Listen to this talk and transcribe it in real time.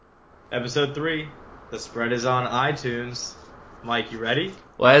Episode 3. The spread is on iTunes. Mike, you ready?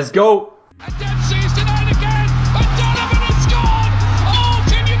 Let's go. And Dempsey's denied again. And Donovan has scored. Oh,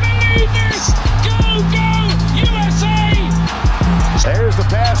 can you believe this? Go, USA! There's the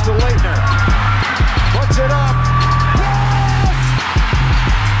pass to Leitner. Puts it up.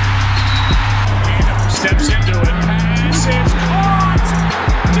 Yes! Steps into it. Pass is caught.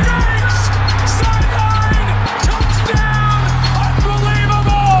 Diggs! Sideline! Touchdown!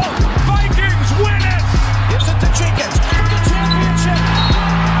 Unbelievable! Vikings win it! Gives it to Jenkins for the championship.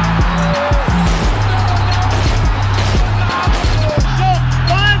 So,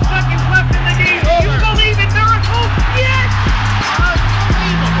 5 seconds left in the game. Do you believe in miracles? Yes!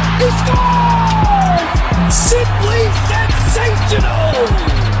 Unbelievable. He scores! Simply sensational!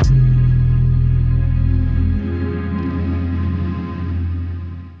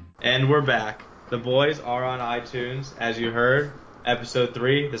 And we're back. The boys are on iTunes, as you heard. Episode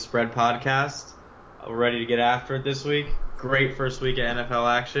 3, the Spread Podcast. We're ready to get after it this week. Great first week of NFL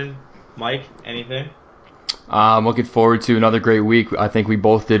action. Mike, anything? I'm looking forward to another great week. I think we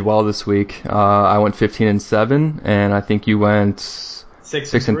both did well this week. I went 15-7, and I think you went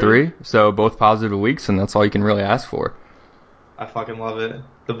 6-3. So both positive weeks, and that's all you can really ask for. I fucking love it.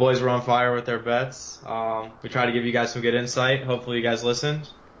 The boys were on fire with their bets. We tried to give you guys some good insight. Hopefully you guys listened.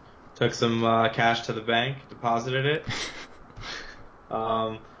 Took some cash to the bank, deposited it.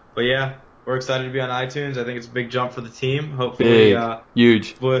 But yeah, we're excited to be on iTunes. I think it's a big jump for the team. Hopefully, Big,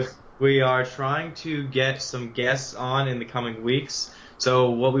 huge. We are trying to get some guests on in the coming weeks.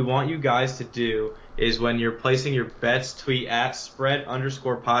 So what we want you guys to do is when you're placing your bets, tweet at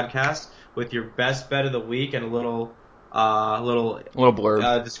spread_podcast with your best bet of the week and a little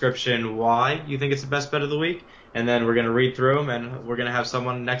blurb. Description why you think it's the best bet of the week. And then we're going to read through them, and we're going to have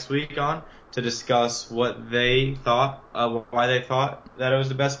someone next week on to discuss what they thought, why they thought that it was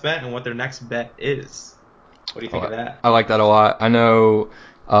the best bet, and what their next bet is. What do you think of that? I like that a lot. I know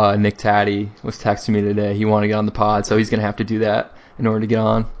Nick Taddy was texting me today. He wanted to get on the pod, so he's going to have to do that in order to get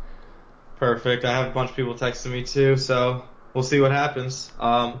on. Perfect. I have a bunch of people texting me too, so we'll see what happens.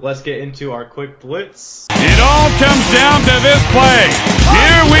 Let's get into our quick blitz. It all comes down to this play.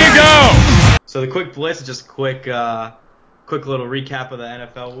 Here we go. So the quick blitz is just a quick little recap of the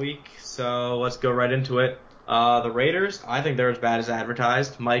NFL week. So let's go right into it. The Raiders, I think they're as bad as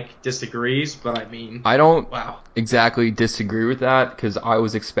advertised. Mike disagrees, but I mean, I don't wow. exactly disagree with that because I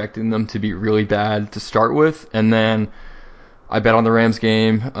was expecting them to be really bad to start with, and then I bet on the Rams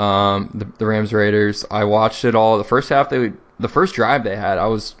game, the Rams Raiders. I watched it all. The first half, the first drive they had, I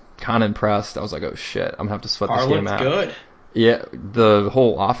was kind of impressed. I was like, oh shit, I'm gonna have to sweat this game out. Good. Yeah, the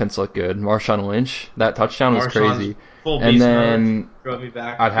whole offense looked good. Marshawn Lynch, that touchdown was crazy. And then drove me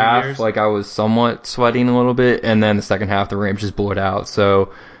back at half, like I was somewhat sweating a little bit, and then the second half, the Rams just blew it out.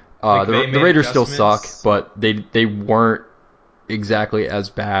 So the Raiders still suck, but they weren't exactly as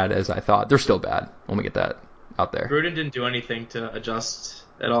bad as I thought. They're still bad. Let me get that out there. Gruden didn't do anything to adjust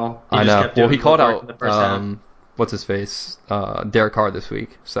at all. I know. Well, he called out the first half. what's his face, Derek Carr this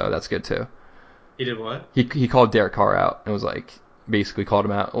week, so that's good too. He did what? He called Derek Carr out and was like, basically called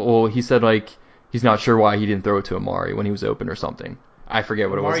him out. Well, he said like he's not sure why he didn't throw it to Amari when he was open or something. I forget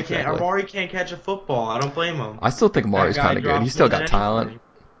what it was exactly. Amari can't catch a football. I don't blame him. I still think Amari's kind of good. He's still got talent.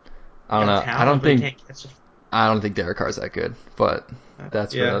 I don't know. I don't think Derek Carr's that good, but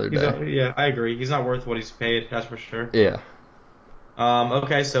that's for another day. I agree. He's not worth what he's paid. That's for sure. Yeah.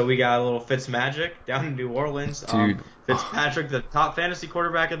 Okay, so we got a little Fitzmagic down in New Orleans. Dude. Fitzpatrick, the top fantasy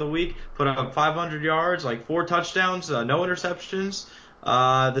quarterback of the week, put up 500 yards, like 4 touchdowns, no interceptions.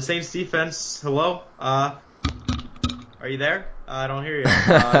 The Saints defense, hello? Are you there? I don't hear you.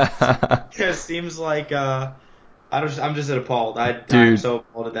 It seems like I'm just appalled. I'm so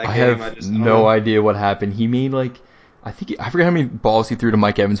appalled at that game. I have no idea what happened. He made I forget how many balls he threw to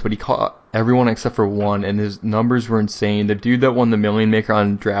Mike Evans, but he caught everyone except for one, and his numbers were insane. The dude that won the Million Maker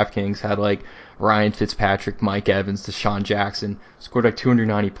on DraftKings had Ryan Fitzpatrick, Mike Evans, Deshaun Jackson, scored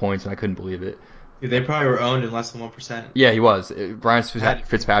 290 points, and I couldn't believe it. Dude, they probably were owned in less than 1%. Yeah, he was. Ryan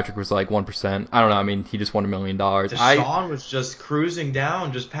Fitzpatrick was 1%. I don't know. I mean, he just won $1 million. Deshaun was just cruising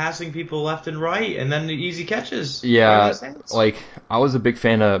down, just passing people left and right, and then the easy catches. Yeah, I was a big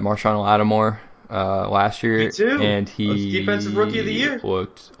fan of Marshawn Lattimore last year. Me too. And he defensive rookie of the year.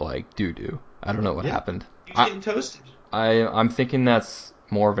 Looked like doo-doo. I don't know what happened. He was getting toasted. I'm thinking that's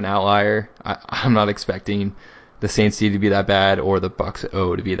more of an outlier. I'm not expecting the Saints D to be that bad or the Bucs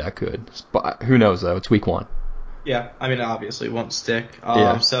O to be that good. But who knows, though? It's week 1. Yeah, I mean, obviously it won't stick.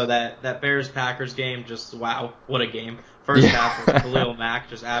 So that Bears-Packers game, just wow, what a game. First half was Khalil Mack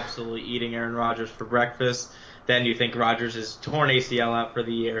just absolutely eating Aaron Rodgers for breakfast. then you think Rodgers is torn ACL out for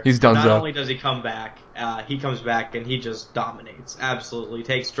the year. He's done. Not only does he come back, he comes back and he just dominates. Absolutely.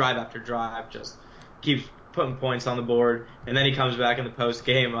 Takes drive after drive, just keeps putting points on the board, and then he comes back in the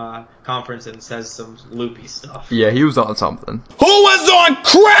post-game conference and says some loopy stuff. Yeah, he was on something. Who was on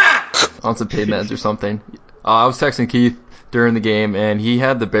crack? On some paid meds or something. I was texting Keith during the game, and he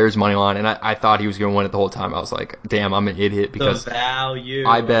had the Bears money line, and I thought he was going to win it the whole time. I was like, damn, I'm an idiot because the value.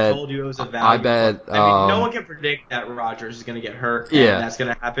 I bet. told you it was a value. I bet. I mean, no one can predict that Rodgers is going to get hurt. Yeah. And that's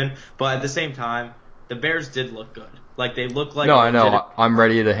going to happen. But at the same time, the Bears did look good. Like they look like. No, I know. I'm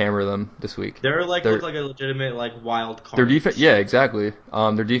ready to hammer them this week. They're look like a legitimate wild card. Their defense, yeah, exactly.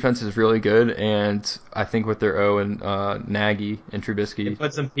 Their defense is really good, and I think with their Nagy and Trubisky, they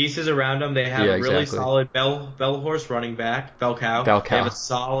put some pieces around them. They have a really solid bell horse running back, bell cow. They have a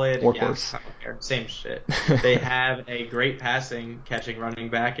solid workhorse. Same shit. They have a great catching running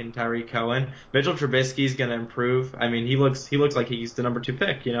back in Tyreek Cohen. Mitchell Trubisky's gonna improve. I mean, he looks like he's the number 2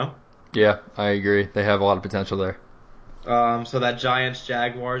 pick. Yeah, I agree. They have a lot of potential there. So that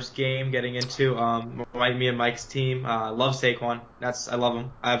Giants-Jaguars game, getting into me and Mike's team. Love Saquon. I love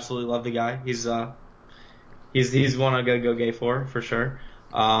him. I absolutely love the guy. He's one I'm gonna go gay for sure.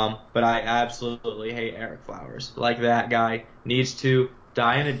 But I absolutely hate Eric Flowers. Like, that guy needs to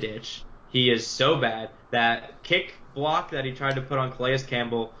die in a ditch. He is so bad. That kick block that he tried to put on Calais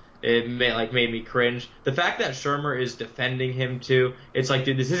Campbell, it made me cringe. The fact that Shermer is defending him too, it's like,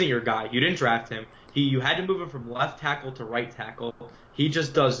 dude, this isn't your guy. You didn't draft him. You had to move him from left tackle to right tackle. He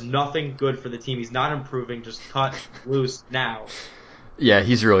just does nothing good for the team. He's not improving. Just cut loose now. Yeah,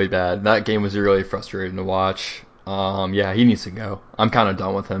 he's really bad. That game was really frustrating to watch. Yeah, he needs to go. I'm kind of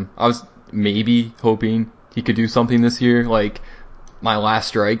done with him. I was maybe hoping he could do something this year, like my last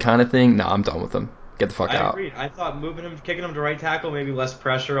strike kind of thing. No, I'm done with him. Get the fuck out. I agreed. I thought kicking him to right tackle, maybe less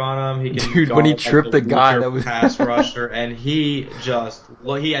pressure on him. He can Dude, when he tripped the guy that was pass rusher, and he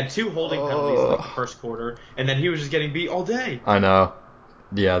had 2 holding penalties in the first quarter, and then he was just getting beat all day. I know.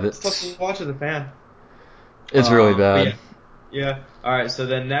 Yeah, it's tough to watch as a fan. It's really bad. Yeah. All right. So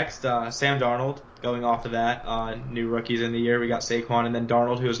then next, Sam Darnold. Going off of that, new rookies in the year, we got Saquon and then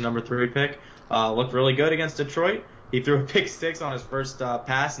Darnold, who was number 3 pick. Looked really good against Detroit. He threw a pick 6 on his first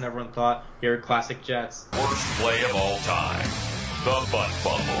pass, and everyone thought, here, classic Jets. Worst play of all time, the butt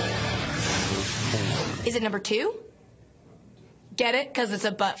fumble. Is it number 2? Get it? Because it's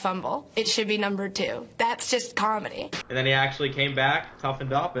a butt fumble. It should be number 2. That's just comedy. And then he actually came back,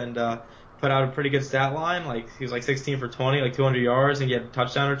 toughened up, and put out a pretty good stat line. Like, he was 16 for 20, 200 yards, and he had a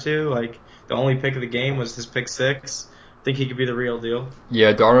touchdown or 2. The only pick of the game was his pick 6. I think he could be the real deal.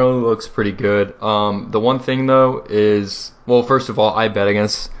 Yeah, Darnold looks pretty good. The one thing, though, is, well, first of all, I bet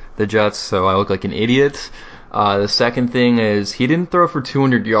against the Jets, so I look like an idiot. The second thing is he didn't throw for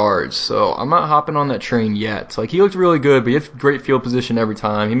 200 yards, so I'm not hopping on that train yet. He looked really good, but he had great field position every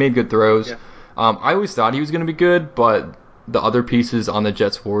time. He made good throws. Yeah. I always thought he was going to be good, but the other pieces on the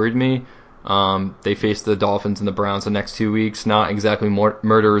Jets worried me. They face the Dolphins and the Browns the next 2 weeks. Not exactly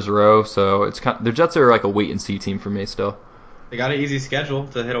murderer's row, so the Jets are like a wait and see team for me still. They got an easy schedule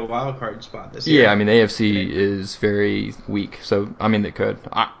to hit a wild card spot this year. Yeah, I mean the AFC is very weak, so I mean they could.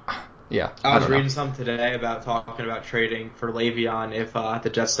 I was reading some today about talking about trading for Le'Veon if the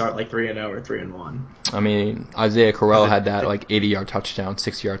Jets start 3-0 or 3-1. I mean, Isaiah Crowell had that 80-yard touchdown,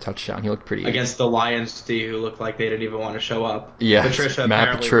 60-yard touchdown. He looked pretty against the Lions, who looked like they didn't even want to show up. Yeah,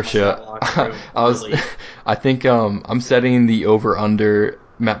 Matt Patricia. I think I'm setting the over/under.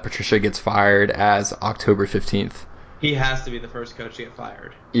 Matt Patricia gets fired as October 15th. He has to be the first coach to get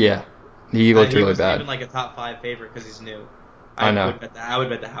fired. Yeah, he looked really bad. He was even a top 5 favorite because he's new. I know. I would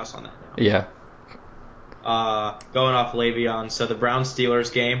bet the house on that now. Yeah. Going off Le'Veon, so the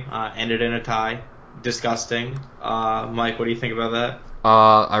Browns-Steelers game ended in a tie. Disgusting. Mike, what do you think about that?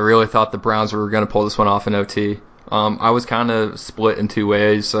 I really thought the Browns were going to pull this one off in OT. I was kind of split in 2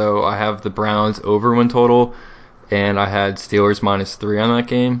 ways, so I have the Browns over win total, and I had Steelers -3 on that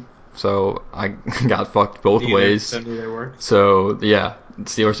game, so I got fucked both ways. So neither worked. So, yeah,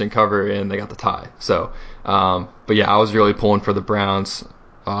 Steelers didn't cover, and they got the tie. So, but yeah, I was really pulling for the Browns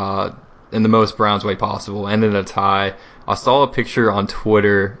in the most Browns way possible. Ended in a tie. I saw a picture on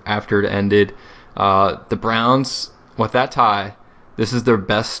Twitter after it ended. The Browns, with that tie, this is their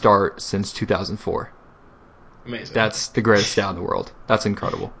best start since 2004. Amazing. That's the greatest stat in the world. That's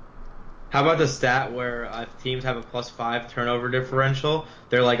incredible. How about the stat where if teams have a +5 turnover differential,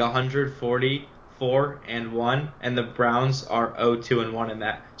 they're 144-1, and the Browns are 0-2-1 in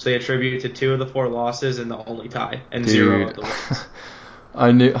that. So they attribute to 2 of the 4 losses and the only tie, and 0 of the wins.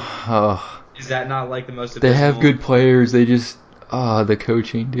 I knew. Is that not the most? They have good players. They just the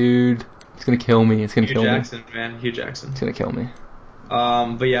coaching, dude. It's gonna kill me. It's gonna Hugh kill Jackson, man. Hugh Jackson. me. It's gonna kill me.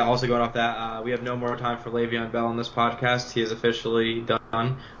 But yeah, also going off that, we have no more time for Le'Veon Bell on this podcast. He is officially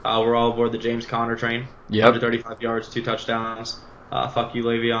done. We're all aboard the James Conner train. Yep. 135 yards, 2 touchdowns. Fuck you,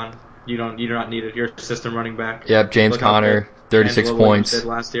 Le'Veon. You do not need it. You're a system running back. Yep, James Look how Conner, good 36 Angelo Williams points. did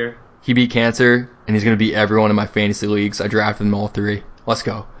last year. He beat cancer, and he's gonna beat everyone in my fantasy leagues. I drafted them all 3. Let's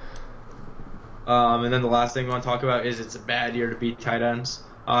go. And then the last thing we want to talk about is it's a bad year to beat tight ends.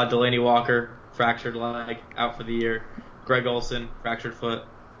 Delaney Walker, fractured leg, out for the year. Greg Olsen, fractured foot,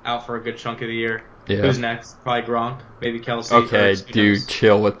 out for a good chunk of the year. Yeah. Who's next? Probably Gronk, maybe Kelsey. Okay, Ertz, who dude, knows?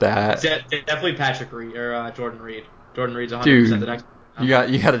 chill with that. Definitely Patrick Reed or Jordan Reed. Jordan Reed's 100% Dude, the next. You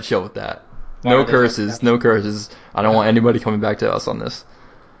gotta chill with that. Why No are they curses, so- no curses. I don't want anybody coming back to us on this.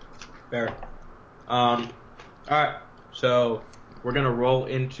 Fair. All right. So we're gonna roll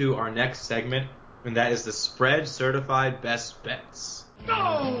into our next segment, and that is the spread certified best bets.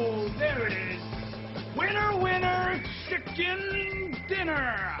 Oh, there it is. Winner, winner, chicken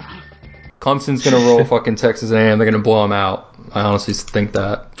dinner. Clemson's gonna roll fucking Texas A&M. They're gonna blow them out. I honestly think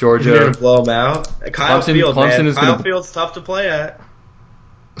that. Georgia. You're gonna blow them out. Kyle Field, Clemson man. is Kyle gonna- Field's tough to play at.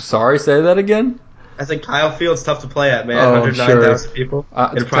 Sorry, say that again. I think Kyle Field's tough to play at, man. Oh, I'm 109,000 people in a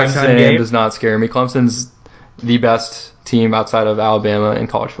Texas primetime A&M game. does not scare me. Clemson's the best team outside of Alabama in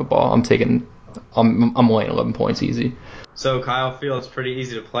college football. I'm laying 11 points easy. So Kyle Field's pretty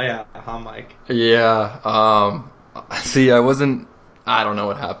easy to play at, huh, Mike? Yeah. See, I don't know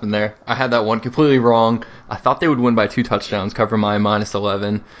what happened there. I had that one completely wrong. I thought they would win by 2 touchdowns, cover my minus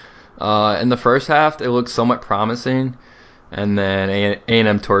 11. In the first half, it looked somewhat promising, and then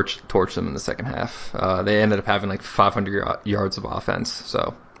A&M torched them in the second half. They ended up having like 500 yards of offense.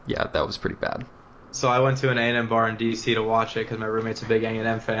 So, yeah, that was pretty bad. So I went to an A&M bar in D.C. to watch it because my roommate's a big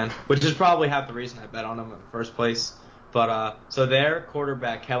A&M fan, which is probably half the reason I bet on them in the first place. But so their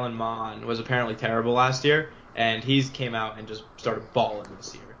quarterback, Kellen Mond, was apparently terrible last year, and he's came out and just started balling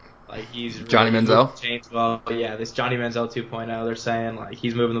this year. Like he's Johnny Manziel? Moving the chains well. Yeah, this Johnny Manziel 2.0. They're saying like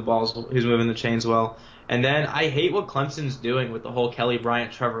he's moving he's moving the chains well. And then I hate what Clemson's doing with the whole Kelly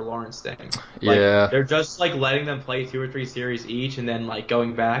Bryant, Trevor Lawrence thing. Like, Yeah. they're just like letting them play 2 or 3 series each, and then like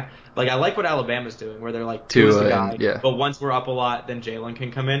going back. Like I like what Alabama's doing, where they're like Tua's the guy, yeah. but once we're up a lot, then Jalen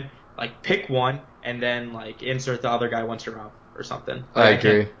can come in. Like pick one and then like insert the other guy once you're up or something. Like, I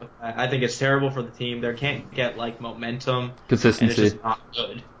agree. I think it's terrible for the team. They can't get like momentum. Consistency. And it's just not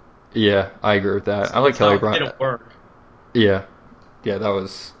good. Yeah, I agree with that. I like Kelly Bryant. It didn't work. Yeah, that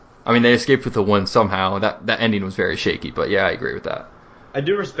was. I mean, they escaped with the win somehow. That ending was very shaky, but yeah, I agree with that. I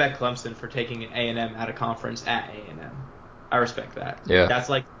do respect Clemson for taking an A&M out of conference at A&M. I respect that. Yeah. That's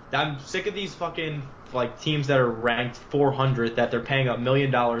like I'm sick of these fucking like teams that are ranked 400 that they're paying $1 million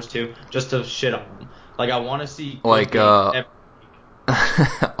to just to shit on them. Like I want to see Like every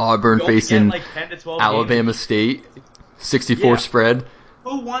Auburn You only facing get, like, 10 to 12 Alabama games. State, 64 Yeah. spread.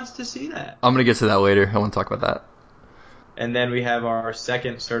 Who wants to see that? I'm gonna get to that later. I want to talk about that. And then we have our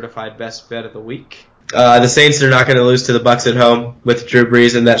second certified best bet of the week. The Saints are not going to lose to the Bucs at home with Drew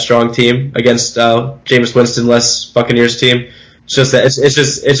Brees and that strong team against Jameis Winston-less Buccaneers team. It's just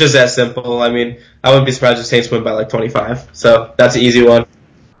that simple. I mean, I wouldn't be surprised if Saints win by like 25. So that's an easy one.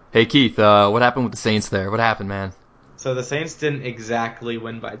 Hey Keith, what happened with the Saints there? What happened, man? So the Saints didn't exactly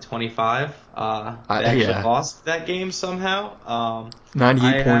win by 25. They actually lost that game somehow.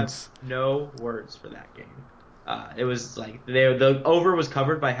 98 points. Have no words for that game. It was like the over was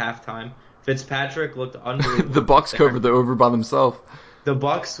covered by halftime. Fitzpatrick looked unbelievable. The Bucs covered the over by themselves. The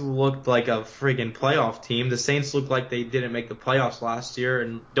Bucs looked like a friggin' playoff team. The Saints looked like they didn't make the playoffs last year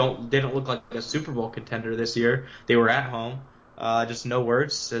and didn't look like a Super Bowl contender this year. They were at home. Just no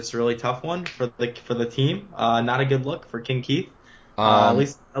words. It's a really tough one for the team. Not a good look for King Keith. At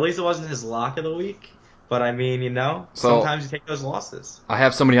least it wasn't his lock of the week. But I mean, sometimes you take those losses. I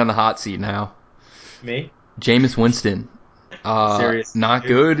have somebody on the hot seat now. Me? Jameis Winston. Seriously, not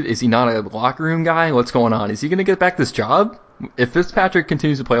good? Is he not a locker room guy? What's going on? Is he going to get back this job? If Fitzpatrick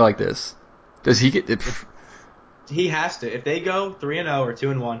continues to play like this, does he get it? He has to. If they go 3-0 or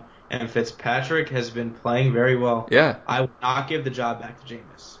 2-1, and Fitzpatrick has been playing very well, Yeah. I will not give the job back to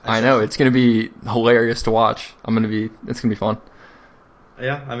Jameis. I know. It's going to be hilarious to watch. It's going to be fun.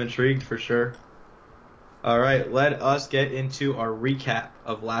 Yeah, I'm intrigued for sure. All right, let us get into our recap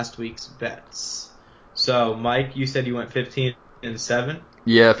of last week's bets. So, Mike, you said you went 15-7.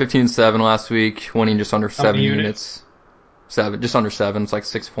 Yeah, 15-7 last week, winning just under How many 7 units. 7, just under 7. It's like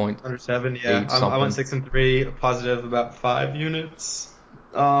 6 points. Under 7, yeah. I went 6-3, positive about 5 units.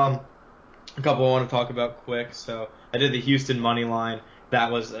 A couple I want to talk about quick. So, I did the Houston money line.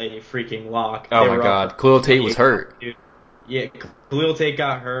 That was a freaking lock. Oh my God, Khalil Tate was hurt. Yeah, Khalil Tate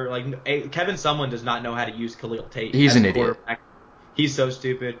got hurt. Kevin Sumlin does not know how to use Khalil Tate. He's as an a idiot. quarterback. He's so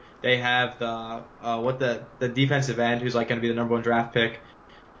stupid. They have the defensive end who's like going to be the number 1 draft pick.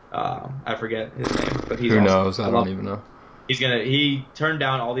 I forget his name, but he's Who awesome. knows? I don't even know. He turned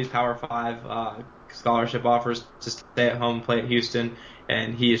down all these Power 5 scholarship offers to stay at home, play at Houston,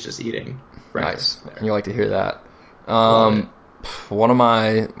 and he is just eating breakfast. Nice. You like to hear that. Love it. One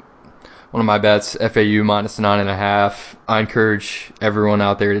of my bets, FAU minus 9.5. I encourage everyone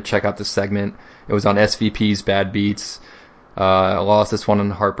out there to check out this segment. It was on SVP's Bad Beats. I lost this one in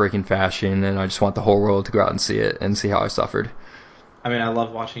heartbreaking fashion, and I just want the whole world to go out and see it and see how I suffered. I mean, I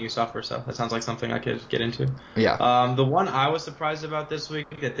love watching you suffer, so that sounds like something I could get into. Yeah. The one I was surprised about this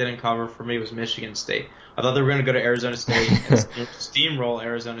week that didn't cover for me was Michigan State. I thought they were going to go to Arizona State and steamroll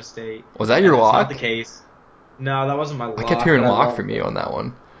Arizona State. Was that your That's lock? not the case. No, that wasn't my lock. I kept hearing but I lock loved from it. you on that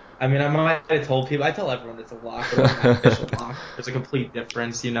one. I mean, I might have told people. I tell everyone it's a lock, but it wasn't an official lock. There's a complete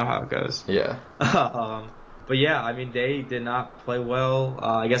difference. You know how it goes. Yeah. But yeah, I mean, they did not play well.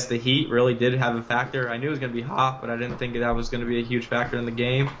 I guess the heat really did have a factor. I knew it was going to be hot, but I didn't think that was going to be a huge factor in the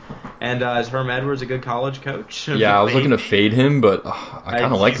game. And is Herm Edwards a good college coach? Yeah, I was looking to fade him, but I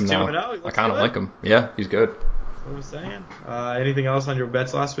kind of like him he's now. 2-0. He looks I kind of good. like him. Yeah, he's good. That's what I'm saying. Anything else on your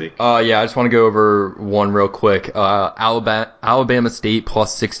bets last week? Yeah, I just want to go over one real quick. Alabama State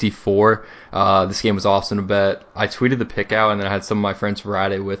plus 64. This game was awesome to bet. I tweeted the pick out, and then I had some of my friends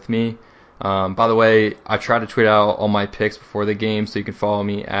ride it with me. By the way, I try to tweet out all my picks before the game, so you can follow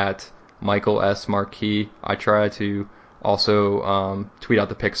me at Michael S. Marquis. I try to also tweet out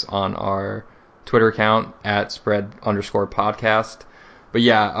the picks on our Twitter account at spread_podcast. But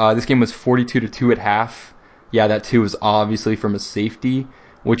yeah, this game was 42-2 at half. Yeah, that 2 was obviously from a safety,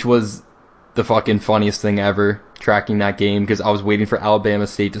 which was the fucking funniest thing ever, tracking that game, because I was waiting for Alabama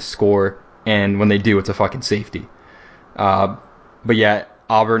State to score, and when they do, it's a fucking safety. But yeah,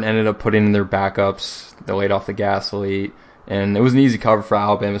 Auburn ended up putting in their backups. They laid off the gas late, and it was an easy cover for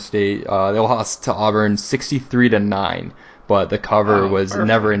Alabama State. They lost to Auburn 63-9, but the cover was perfect.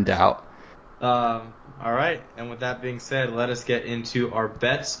 never in doubt. All right, and with that being said, let us get into our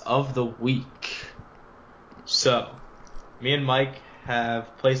bets of the week. So, me and Mike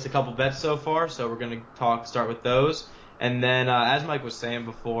have placed a couple bets so far, so we're going to start with those. And then, as Mike was saying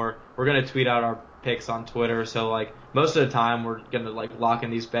before, we're going to tweet out our picks on Twitter. So, most of the time, we're going to, lock in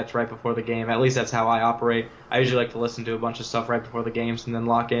these bets right before the game. At least that's how I operate. I usually like to listen to a bunch of stuff right before the games and then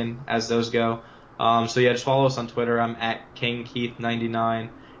lock in as those go. So, yeah, just follow us on Twitter. I'm at KingKeith99.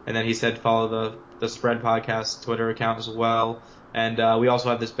 And then he said follow the Spread Podcast Twitter account as well. And we also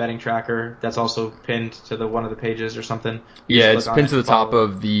have this betting tracker that's also pinned to one of the pages or something. Yeah, it's pinned to the top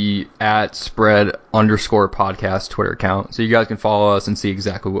of the at spread_podcast Twitter account. So you guys can follow us and see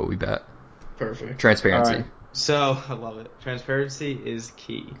exactly what we bet. Perfect. Transparency. All right. So, I love it. Transparency is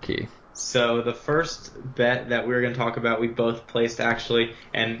key. Key. So, the first bet that we're going to talk about, we both placed actually,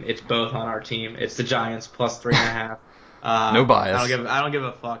 and it's both on our team. It's the Giants plus 3.5. No bias. I don't give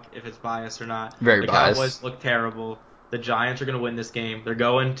a fuck if it's biased or not. Very biased. The Cowboys look terrible. The Giants are going to win this game. They're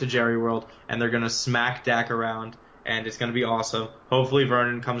going to Jerry World, and they're going to smack Dak around, and it's going to be awesome. Hopefully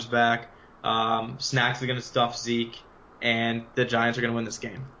Vernon comes back. Snacks is going to stuff Zeke, and the Giants are going to win this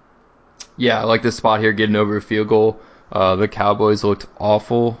game. Yeah, I like this spot here, getting over a field goal. The Cowboys looked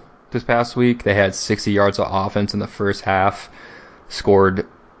awful this past week. They had 60 yards of offense in the first half, scored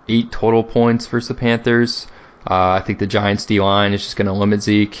 8 total points versus the Panthers. I think the Giants' D-line is just going to limit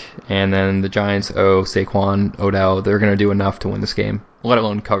Zeke, and then the Giants owe Saquon, Odell. They're going to do enough to win this game, let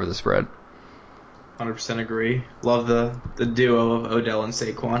alone cover the spread. 100% agree. Love the duo of Odell and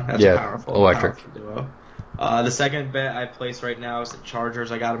Saquon. That's a powerful duo. The second bet I place right now is the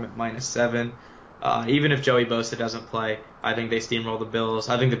Chargers. I got them at -7. Even if Joey Bosa doesn't play, I think they steamroll the Bills.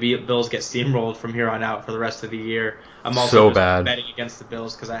 I think the Bills get steamrolled from here on out for the rest of the year. I'm also betting against the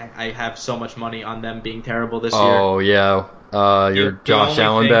Bills because I have so much money on them being terrible this year. Oh, yeah. Your Josh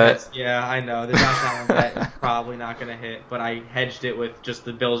Allen bet? Yeah, I know. The Josh Allen bet is probably not going to hit, but I hedged it with just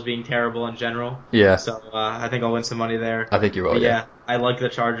the Bills being terrible in general. Yeah. So I think I'll win some money there. I think you will, but yeah. I like the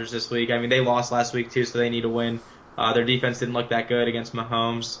Chargers this week. I mean, they lost last week too, so they need to win. Their defense didn't look that good against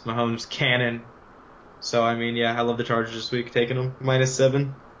Mahomes. Mahomes cannon. So, I mean, yeah, I love the Chargers this week, taking them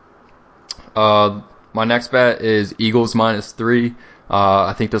 -7. My next bet is Eagles -3.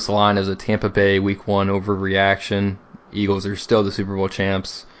 I think this line is a Tampa Bay Week 1 overreaction. Eagles are still the Super Bowl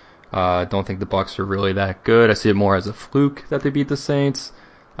champs. I don't think the Bucs are really that good. I see it more as a fluke that they beat the Saints.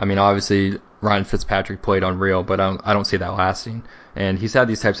 I mean, obviously Ryan Fitzpatrick played unreal, but I don't see that lasting. And he's had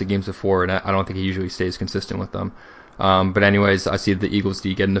these types of games before, and I don't think he usually stays consistent with them. But anyways, I see the Eagles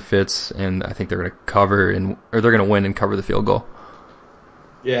D getting the Fitz, and I think they're going to cover or they're going to win and cover the field goal.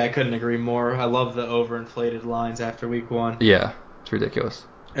 Yeah, I couldn't agree more. I love the overinflated lines after week 1. Yeah, it's ridiculous.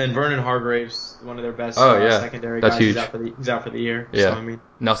 And Vernon Hargraves, one of their best secondary That's guys, huge. he's out for the year. Yeah. So, I mean,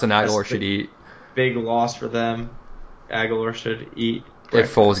 Nelson Aguilar should eat. Big loss for them. Aguilar should eat.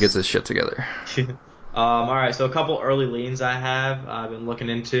 If Foles gets his shit together. All right, so a couple early leans I've been looking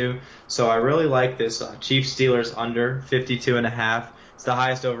into. So I really like this Chiefs Steelers under 52.5. It's the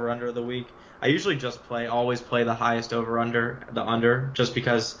highest over under of the week. I usually always play the highest over under, just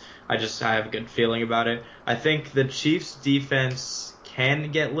because I have a good feeling about it. I think the Chiefs defense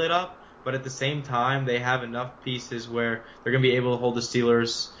can get lit up, but at the same time they have enough pieces where they're going to be able to hold the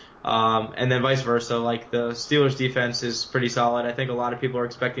Steelers. And then vice versa, like the Steelers defense is pretty solid. I think a lot of people are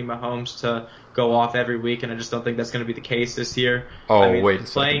expecting Mahomes to go off every week, and I just don't think that's going to be the case this year. Oh, I mean, wait a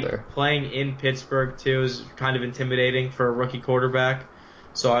second there. Playing in Pittsburgh, too, is kind of intimidating for a rookie quarterback.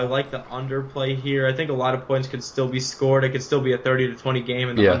 So I like the underplay here. I think a lot of points could still be scored. It could still be a 30-20 game,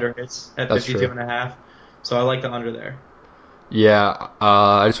 and the under hits at 52.5. So I like the under there. Yeah,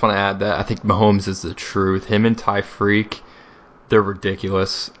 I just want to add that I think Mahomes is the truth. Him and Ty Freak, they're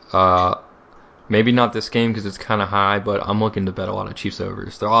ridiculous. Maybe not this game because it's kind of high, but I'm looking to bet a lot of Chiefs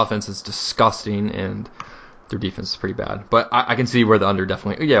overs. Their offense is disgusting, and their defense is pretty bad. But I can see where the under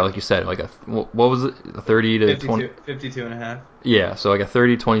definitely, like you said, like what was it, a 30 to 20? 52.5. Yeah, so like a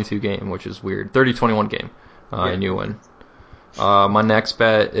 30-22 game, which is weird. 30-21 game, and you win. My next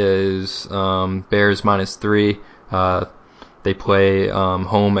bet is Bears -3. They play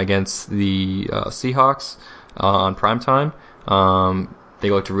home against the Seahawks on primetime. They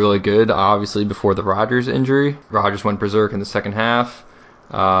looked really good, obviously, before the Rodgers injury. Rodgers went berserk in the second half.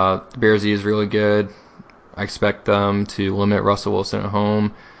 The Bears D is really good. I expect them to limit Russell Wilson at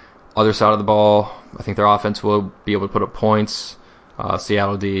home. Other side of the ball, I think their offense will be able to put up points.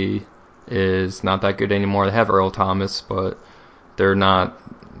 Seattle D is not that good anymore. They have Earl Thomas, but they're not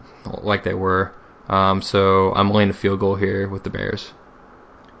like they were. So I'm laying a field goal here with the Bears.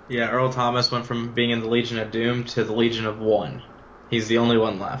 Yeah, Earl Thomas went from being in the Legion of Doom to the Legion of One. He's the only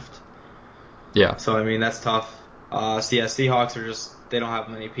one left. Yeah. So, I mean, that's tough. Seahawks they don't have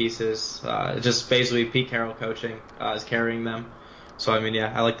many pieces. Just basically Pete Carroll coaching is carrying them. So, I mean,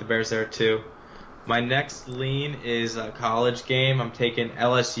 yeah, I like the Bears there too. My next lean is a college game. I'm taking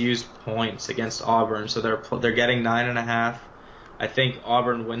LSU's points against Auburn. So they're getting 9.5. I think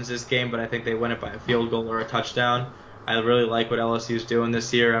Auburn wins this game, but I think they win it by a field goal or a touchdown. I really like what LSU's doing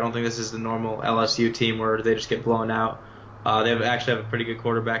this year. I don't think this is the normal LSU team where they just get blown out. They actually have a pretty good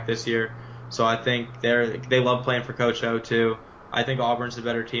quarterback this year. So I think they love playing for Coach O too. I think Auburn's a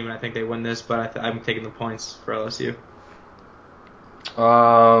better team, and I think they win this, but I'm taking the points for LSU.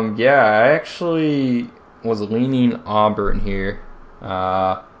 Yeah, I actually was leaning Auburn here.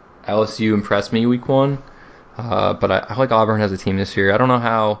 LSU impressed me week 1, but I like Auburn as a team this year. I don't know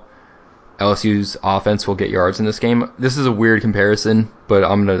how LSU's offense will get yards in this game. This is a weird comparison, but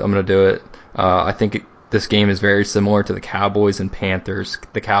I'm gonna do it. I think this game is very similar to the Cowboys and Panthers.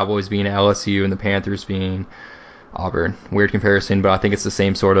 The Cowboys being LSU and the Panthers being Auburn. Weird comparison, but I think it's the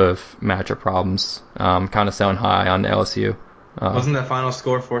same sort of matchup problems. Kind of sound high on LSU. Wasn't that final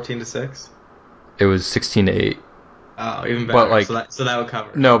score 14-6? It was 16-8. Oh, even better. But like, so that would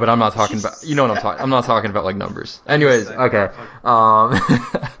cover. No, but I'm not talking about. You know what I'm talking. I'm not talking about like numbers. Anyways, okay.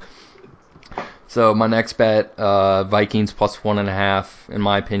 So my next bet, Vikings +1.5. In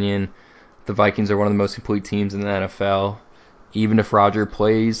my opinion, the Vikings are one of the most complete teams in the NFL. Even if Rodgers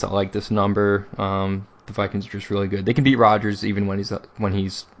plays, I like this number. The Vikings are just really good. They can beat Rodgers even when he's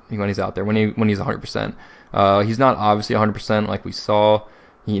out there, when he's 100%. He's not obviously 100% like we saw,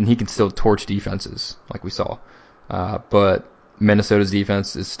 and he can still torch defenses like we saw. But Minnesota's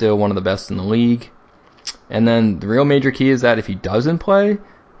defense is still one of the best in the league. And then the real major key is that if he doesn't play,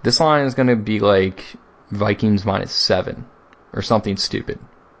 this line is going to be like Vikings -7 or something stupid.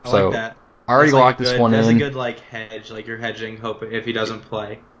 I like that. I already locked this one in. That's a good hedge, like you're hedging, hope if he doesn't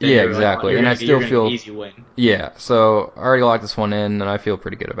play. Yeah, exactly. And I still feel an easy win. Yeah, so I already locked this one in, and I feel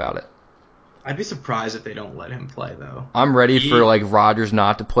pretty good about it. I'd be surprised if they don't let him play though. I'm ready for like Rodgers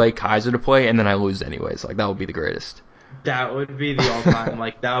not to play, Kaiser to play, and then I lose anyways. Like that would be the greatest. That would be the all-time.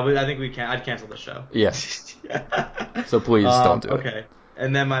 Like that would. I think I'd cancel the show. Yeah. So please don't do it. Okay.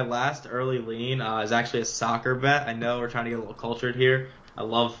 And then my last early lean is actually a soccer bet. I know we're trying to get a little cultured here. I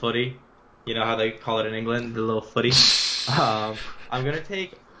love footy. You know how they call it in England, the little footy. I'm gonna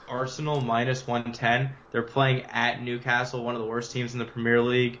take Arsenal minus 110. They're playing at Newcastle, one of the worst teams in the Premier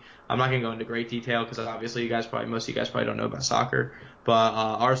League. I'm not going to go into great detail because obviously most of you guys probably don't know about soccer. But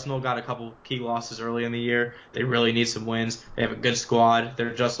Arsenal got a couple key losses early in the year. They really need some wins. They have a good squad.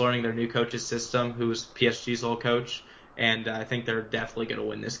 They're just learning their new coach's system, who's PSG's old coach. And I think they're definitely going to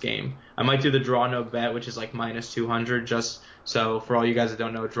win this game. I might do the draw no bet, which is like minus 200, just so for all you guys that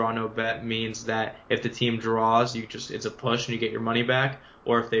don't know, draw no bet means that if the team draws, it's a push and you get your money back,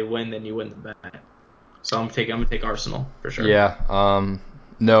 or if they win, then you win the bet. So I'm gonna take Arsenal for sure. Yeah,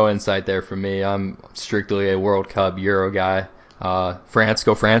 no insight there from me. I'm strictly a World Cup Euro guy. France,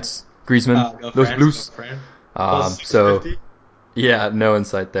 go France. Griezmann, Go those France, Blues. go France. So yeah, no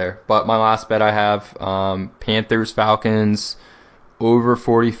insight there. But my last bet I have Panthers, Falcons, over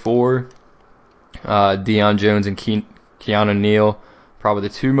 44. Deion Jones and Keanu Neal, probably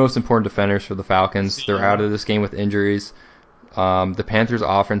the two most important defenders for the Falcons. They're out of this game with injuries. The Panthers'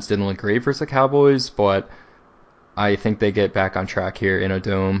 offense didn't look great versus the Cowboys, but I think they get back on track here in a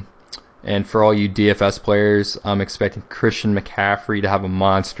dome. And for all you DFS players, I'm expecting Christian McCaffrey to have a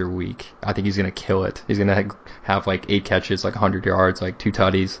monster week. I think he's going to kill it. He's going to have like 8 catches, like 100 yards, like 2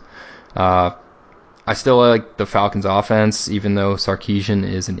 tutties. I still like the Falcons' offense, even though Sarkisian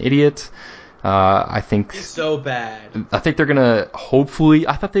is an idiot. I think he's so bad. I think they're gonna hopefully.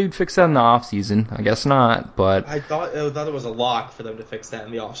 I thought they would fix that in the offseason. I guess not, but I thought it was a lock for them to fix that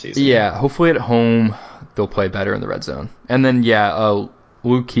in the offseason. Yeah, hopefully at home they'll play better in the red zone. And then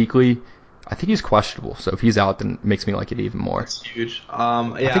Luke Kuechly, I think he's questionable. So if he's out, then it makes me like it even more. That's huge.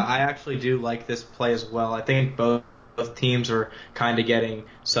 I actually do like this play as well. I think both teams are kind of getting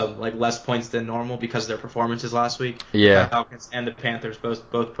some like less points than normal because of their performances last week. Yeah. The Falcons and the Panthers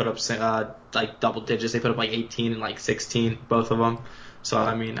both put up like double digits. They put up like 18 and like 16, both of them. So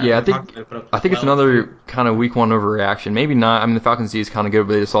I mean, yeah, I think it's another kind of week 1 overreaction. Maybe not. I mean, the Falcons D is kind of good,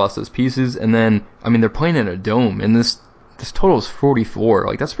 but they just lost those pieces. And then I mean, they're playing in a dome, and this total is 44.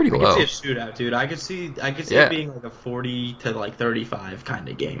 Like that's pretty low. I could see a shootout, dude. I could see it being like a 40 to like 35 kind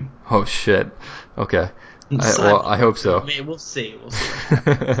of game. Oh shit. Okay. I hope so. We'll see.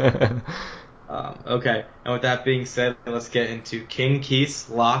 Okay, and with that being said, let's get into King Keith's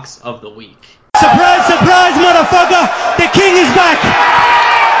locks of the week. Surprise, surprise, motherfucker! The king is back!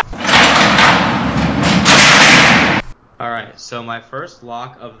 Alright, so my first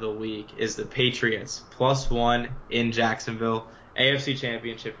lock of the week is the Patriots, +1 in Jacksonville, AFC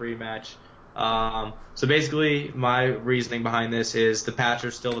Championship rematch. So basically, my reasoning behind this is the Pats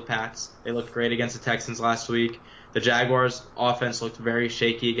are still the Pats. They looked great against the Texans last week. The Jaguars' offense looked very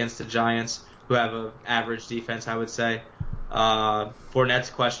shaky against the Giants, who have an average defense, I would say. Fournette's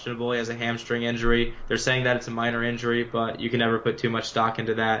questionable. He has a hamstring injury. They're saying that it's a minor injury, but you can never put too much stock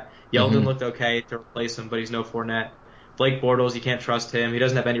into that. Yeldon looked okay to replace him, but he's no Fournette. Blake Bortles, you can't trust him. He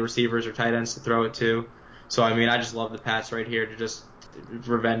doesn't have any receivers or tight ends to throw it to. So, I mean, I just love the Pats right here to just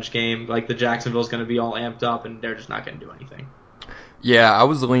revenge game. Like, the Jacksonville's going to be all amped up, and they're just not going to do anything. Yeah, I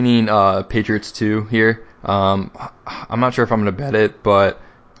was leaning Patriots too here. I'm not sure if I'm going to bet it, but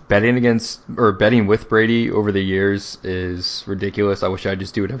betting with Brady over the years is ridiculous. I wish I'd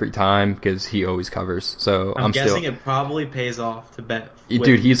just do it every time because he always covers. So I'm guessing it probably pays off to bet.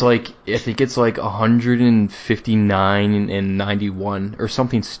 Dude, he's like, I think it's like 159 and 91 or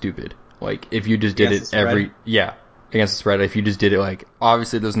something stupid. Like if you just did it against the spread. If you just did it, like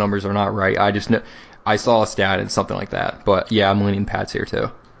obviously those numbers are not right. I just know I saw a stat and something like that. But yeah, I'm leaning Pats here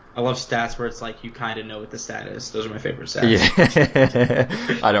too. I love stats where it's like you kind of know what the stat is. Those are my favorite stats.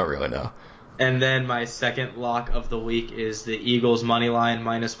 Yeah, I don't really know. And then my second lock of the week is the Eagles money line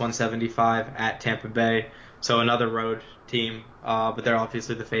 -175 at Tampa Bay. So another road team, but they're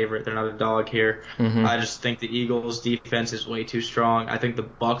obviously the favorite. They're not a dog here. Mm-hmm. I just think the Eagles defense is way too strong. I think the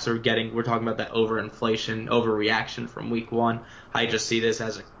Bucs we're talking about that overreaction from week 1. I just see this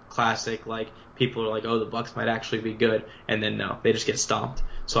as a classic, like people are like, oh, the Bucs might actually be good, and then no, they just get stomped.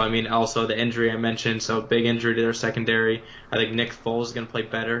 So I mean, also the injury I mentioned, so big injury to their secondary. I think Nick Foles is going to play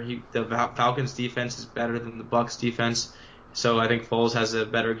better. The Falcons defense is better than the Bucs defense, so I think Foles has a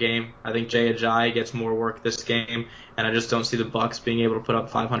better game. I think Jay Ajayi gets more work this game, and I just don't see the Bucs being able to put up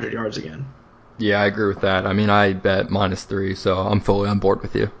 500 yards again. Yeah, I agree with that. I mean, I bet -3, so I'm fully on board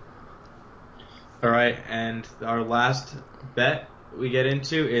with you. All right, and our last bet we get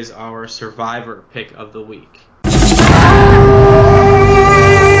into is our Survivor pick of the week.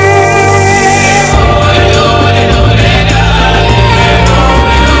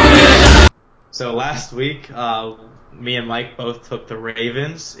 So last week week, me and Mike both took the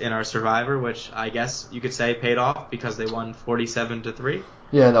Ravens in our Survivor, which I guess you could say paid off because they won 47-3.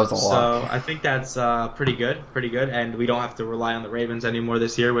 Yeah, that was a So lot. I think that's pretty good, and we don't have to rely on the Ravens anymore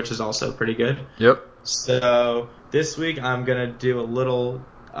this year, which is also pretty good. Yep. So this week I'm gonna do a little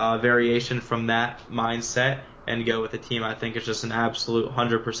variation from that mindset and go with a team I think is just an absolute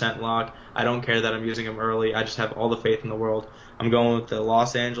 100% lock. I don't care that I'm using them early. I just have all the faith in the world. I'm going with the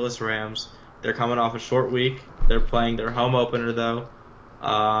Los Angeles Rams. They're coming off a short week. They're playing their home opener though,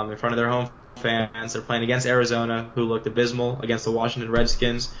 in front of their home fans. They're playing against Arizona, who looked abysmal, against the Washington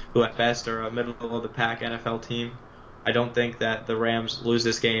Redskins, who at best are a middle of the pack NFL team. I don't think that the Rams lose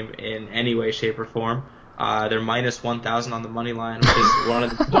this game in any way, shape, or form. They're minus 1,000 on the money line, which is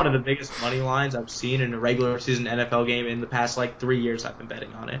one of the biggest money lines I've seen in a regular season NFL game in the past 3 years. I've been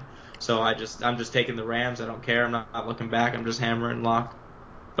betting on it, so I'm just taking the Rams. I don't care. I'm not looking back. I'm just hammering lock.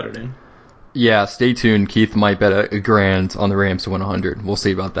 Put it in. Yeah, stay tuned. Keith might bet a grand on the Rams to win 100. We'll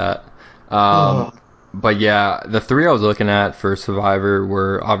see about that. But yeah, the three I was looking at for Survivor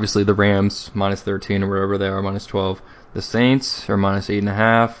were obviously the Rams, minus 13 or whatever they are, minus 12. The Saints are minus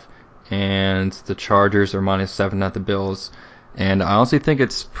 8.5. And the Chargers are minus 7 at the Bills. And I honestly think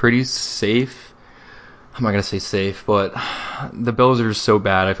it's pretty safe. I'm not going to say safe, but the Bills are just so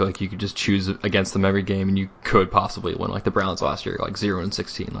bad. I feel like you could just choose against them every game and you could possibly win, like the Browns last year,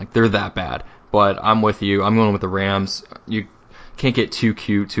 0-16. They're that bad. But I'm with you. I'm going with the Rams. You can't get too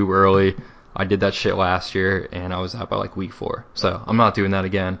cute too early. I did that shit last year, and I was out by week 4. So I'm not doing that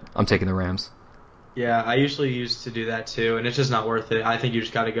again. I'm taking the Rams. Yeah, I usually used to do that too, and it's just not worth it. I think you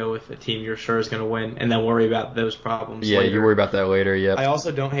just got to go with a team you're sure is going to win, and then worry about those problems Yeah, later. you worry about that later, yep. I also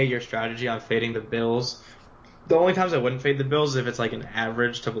don't hate your strategy on fading the Bills. The only times I wouldn't fade the Bills is if it's an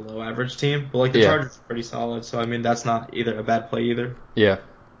average to below average team, but the Chargers are pretty solid, so that's not either a bad play either. Yeah.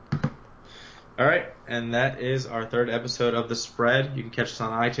 All right, and that is our third episode of The Spread. You can catch us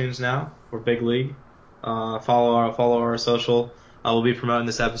on iTunes now for Big League. Follow our social. We'll be promoting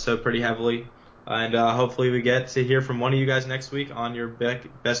this episode pretty heavily. And hopefully we get to hear from one of you guys next week on your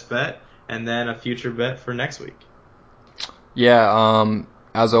best bet and then a future bet for next week. Yeah,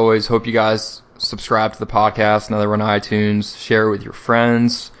 as always, hope you guys subscribe to the podcast now that we're on iTunes. Share it with your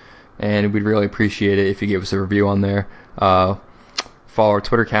friends, and we'd really appreciate it if you gave us a review on there. Follow our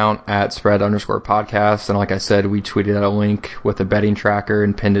Twitter account at @spread_podcast. And like I said, we tweeted out a link with a betting tracker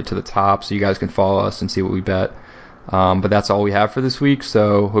and pinned it to the top so you guys can follow us and see what we bet. But that's all we have for this week.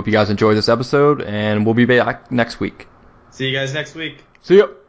 So hope you guys enjoy this episode, and we'll be back next week. See you guys next week. See ya.